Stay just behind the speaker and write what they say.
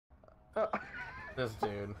Oh. This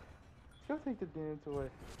dude. Go take the damn toy.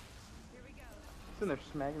 Here we go. Sitting there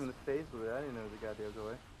smacking him in the face with it. I didn't know it was a goddamn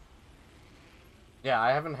toy. Yeah,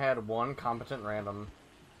 I haven't had one competent random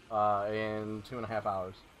in 2.5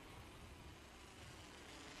 hours.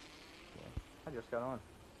 Yeah. I just got on.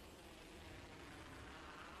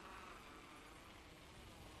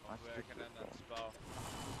 Hopefully I can end that spell.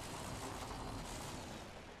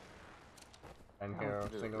 I didn't hear a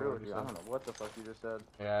single word you I said. don't know what the fuck you just said.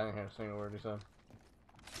 Yeah, I didn't hear a single word you said.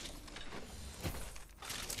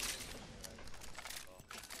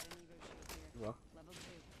 Well. Level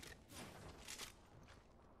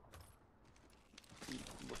 2. Keep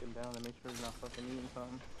looking down to make sure he's not fucking eating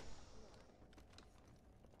something.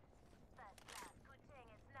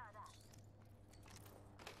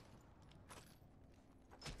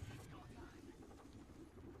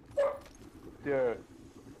 Dude.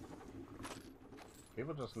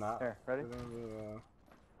 People just not. There, ready?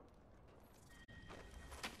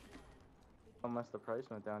 Unless the price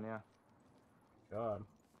went down, yeah. God.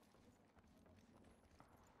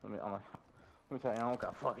 Let me tell you, I don't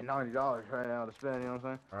got fucking $90 right now to spend, you know what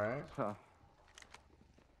I'm saying? Alright. So.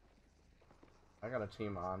 I got a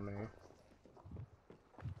team on me.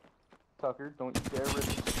 Tucker, don't you dare rip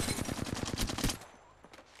it.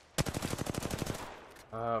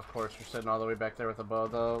 Of course, you're sitting all the way back there with the bow.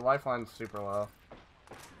 The lifeline's super low.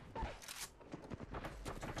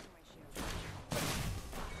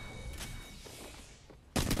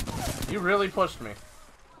 You really pushed me.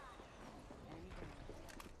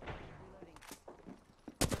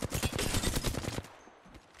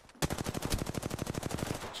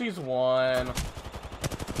 She's one. That was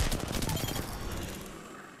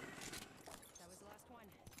the last one.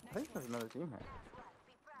 I think there's another team here.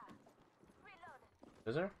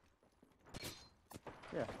 Is there?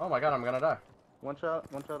 Yeah. Oh my god, I'm gonna die. One shot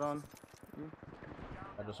on you.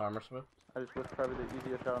 I just armor smith. I just whipped probably the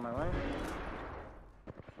easiest shot of my life.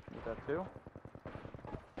 Get that too.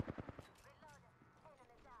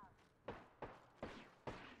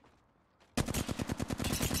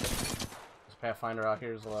 This Pathfinder out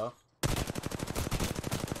here is low.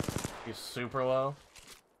 He's super low.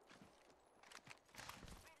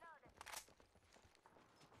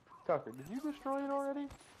 Tucker, did you destroy it already?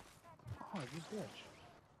 Oh, you bitch.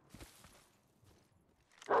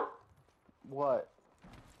 What?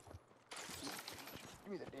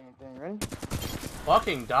 Give me the damn thing, ready?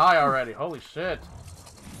 Fucking die already, holy shit.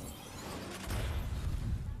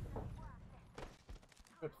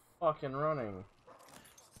 Good fucking running.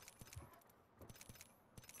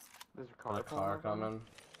 There's a There's a car coming.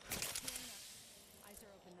 Eyes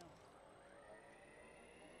are open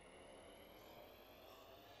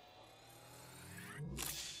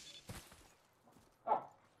though.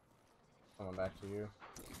 Coming back to you.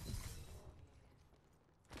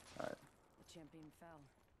 Alright. The champion fell.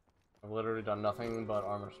 I've literally done nothing but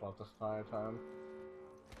armor swap this entire time.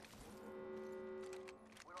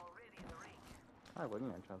 I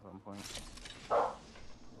wouldn't get at one point.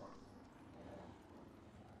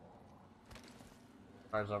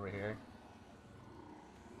 Car's over here.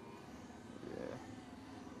 Yeah.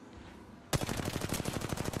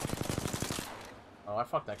 Oh, I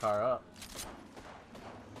fucked that car up.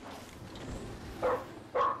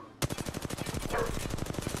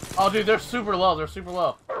 Oh, dude, they're super low. They're super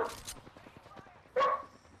low.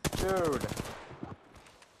 Dude. Heads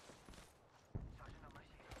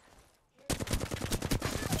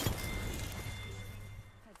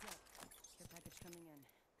up. Care package coming in.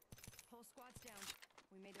 Whole squad's down.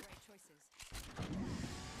 We made the right choices.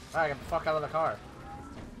 Alright, get the fuck out of the car. Path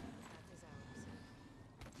is ours.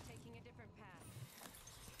 Taking a different path.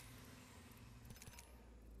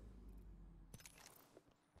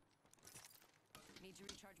 Need to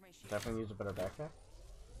recharge my shield. Definitely use a better backpack.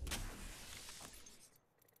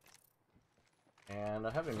 And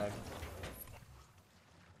a heavy knife.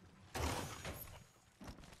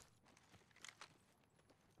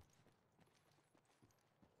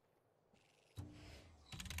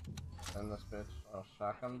 And this bitch a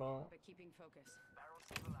shotgun bolt. But keeping focus. Barrel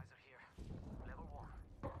stabilizer here. Level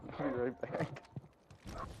 1. I'll be right back.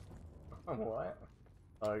 What?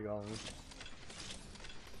 Oh, you're going.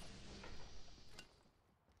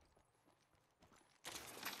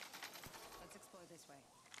 Let's explore this way.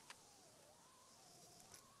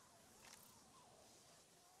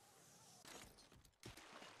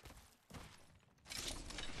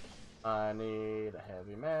 I need a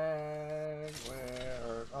heavy mag.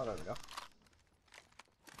 Where? Oh, there we go.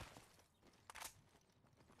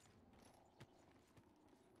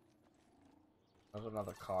 There's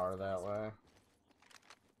another car that way.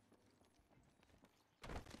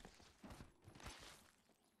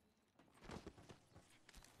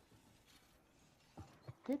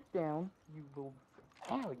 Get down, you little...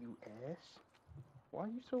 Ow, you ass. Why are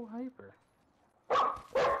you so hyper?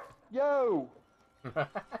 Yo!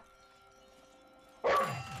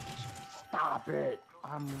 Stop it!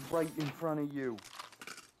 I'm right in front of you.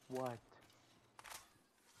 What?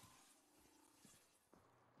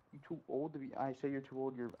 You too old to be... I say you're too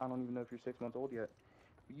old, I don't even know if you're 6 months old yet.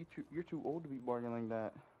 But you're too old to be bargaining like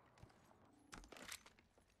that.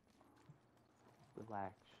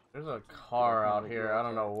 Relax. There's a car out here. I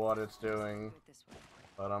don't know what it's doing, Do it this way.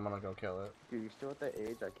 but I'm gonna go kill it. Dude, you're still at that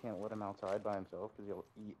age, I can't let him outside by himself because he'll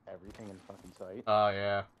eat everything in fucking sight. Oh,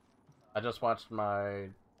 yeah. I just watched my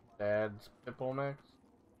dad's Pitbull mix.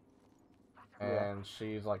 And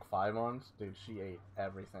she's like 5 months. Dude, she ate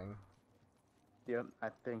everything. Yep, I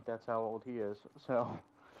think that's how old he is, so...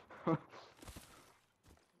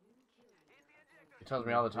 He tells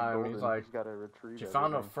me all the time, he's like, got to retrieve she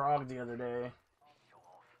found a everything. frog the other day.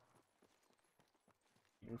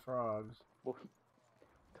 Eating frogs. Well,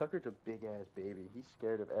 Tucker's a big-ass baby. He's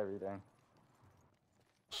scared of everything.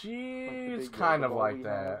 She's big kind of ball like we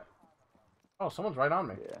that. have. Oh, someone's right on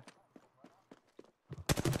me. Yeah.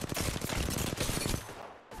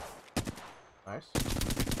 Nice.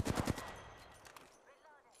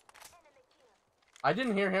 I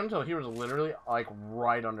didn't hear him till he was literally, like,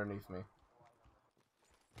 right underneath me.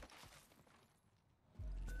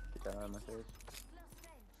 Get that out of my face.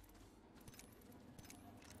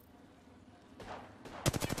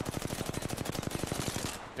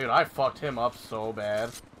 Dude, I fucked him up so bad.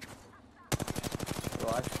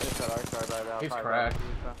 Well, I just got our side right out. He's 5 cracked. hours,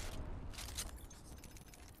 so.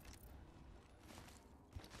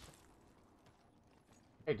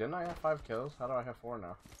 Hey, didn't I have 5 kills? How do I have 4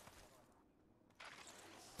 now?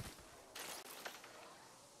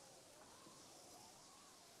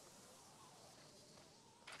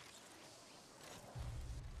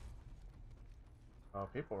 Oh,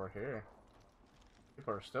 people were here.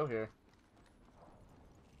 People are still here.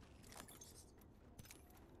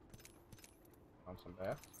 On some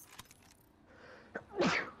bath.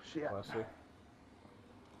 Shit. Bless you.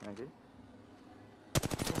 Thank you.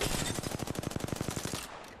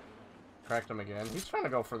 Cracked him again. He's trying to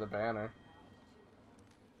go for the banner.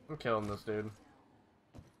 I'm killing this dude.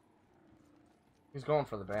 He's going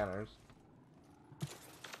for the banners.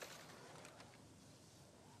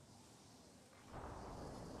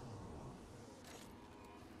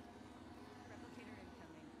 Replicator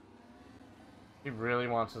incoming. He really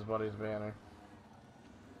wants his buddy's banner.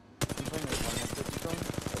 I'm playing this 150 film. I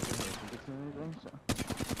didn't really get to anything, so.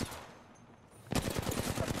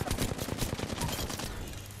 Fire.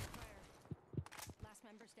 Last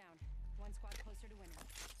member's down. One squad closer to winning.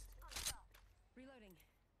 Reloading.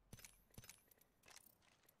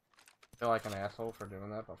 I feel like an asshole for doing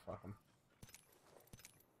that, but fuck him.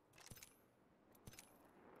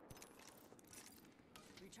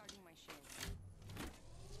 Recharging my shield.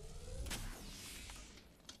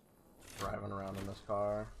 Driving around in this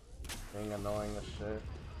car. Being annoying as shit.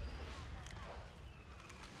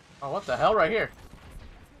 Oh, what the hell right here?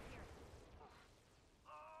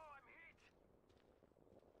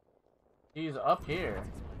 He's up here. Let's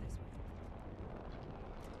explore this way.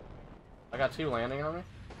 I got 2 landing on me.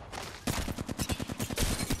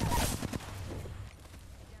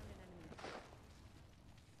 Down an enemy.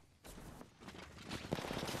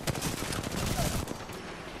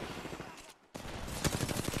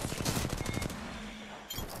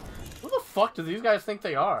 Who the fuck do these guys think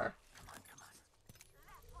they are?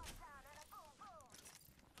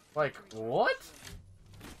 Like, what?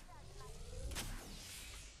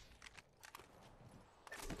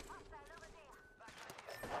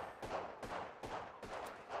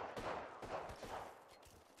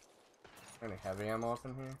 Any heavy ammo up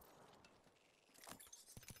in here?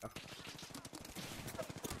 Oh.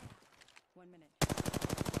 1 minute.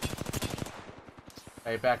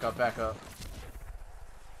 Hey, back up, back up.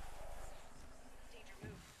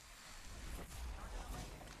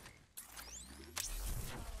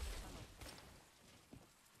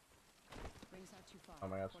 Ring's not too far. Oh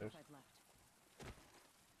my God, 45 serious? left.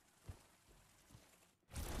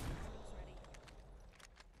 Skills ready.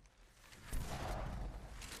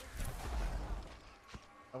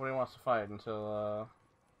 Nobody wants to fight until,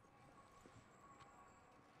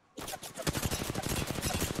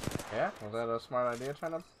 Yeah? Was that a smart idea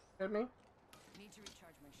trying to hit me? Need to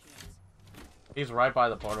recharge my shields. He's right by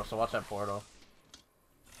the portal, so watch that portal.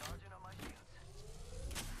 Charging on my shields.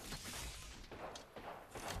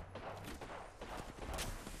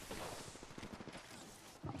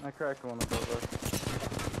 I cracked one of those.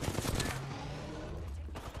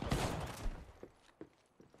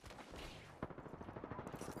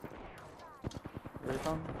 Where's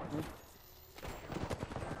Tom? Yeah.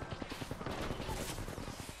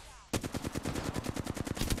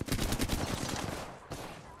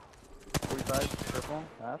 45, purple,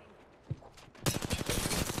 half.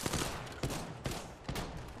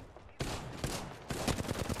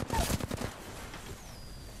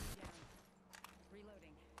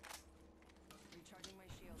 Reloading. Recharging my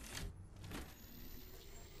shield.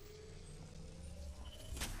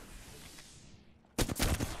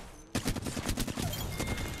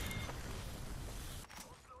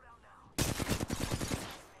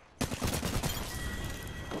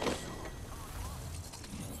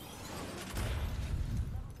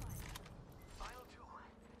 Final two.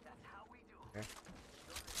 That's how we do. Okay.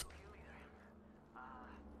 You're the new kill leader.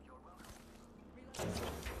 You're welcome.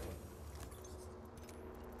 Reloading.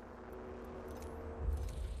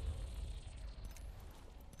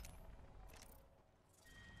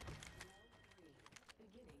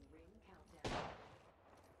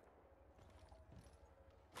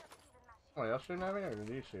 Oh, y'all shooting at me, or did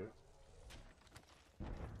you shoot?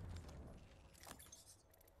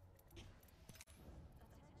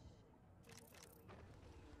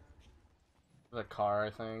 There's a car, I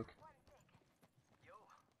think. Yo,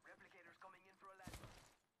 replicator's coming in for a last.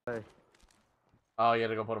 Hey. Oh, you had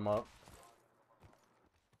to go put him up.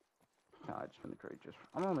 No, I just been great.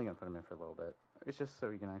 I'm only gonna put him in for a little bit. It's just so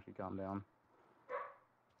he can actually calm down.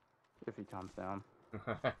 If he calms down,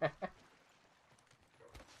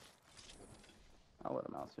 I'll let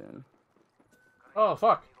him out soon. Oh,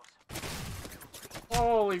 fuck.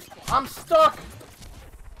 Holy... I'm stuck!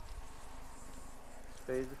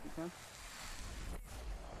 Phase if you can.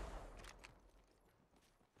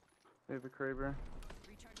 Move a Kraber.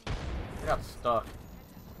 Recharging. I got stuck.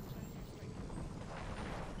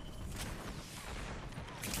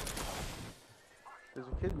 There's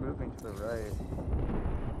a kid moving to the right.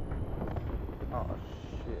 Oh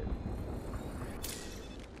shit.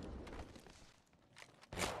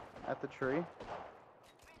 At the tree.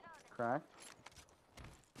 Cracked.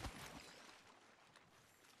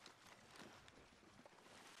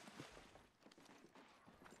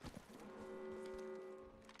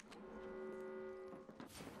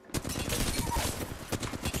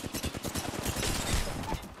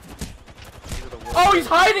 Oh, he's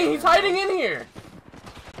hiding! He's hiding in here!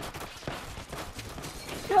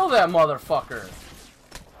 Kill that motherfucker!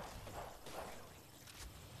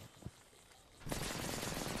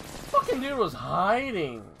 Fucking dude was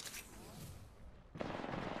hiding!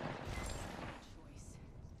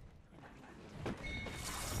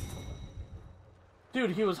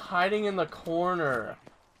 Dude, he was hiding in the corner.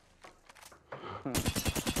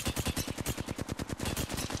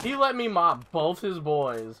 He let me mop both his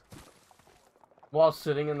boys while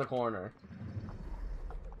sitting in the corner.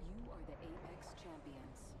 You are the Apex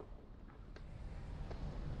champions.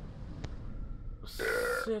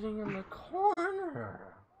 Sitting in the corner.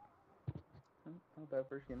 Not bad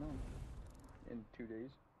first game on. In 2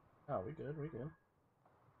 days. Oh, we good, we good.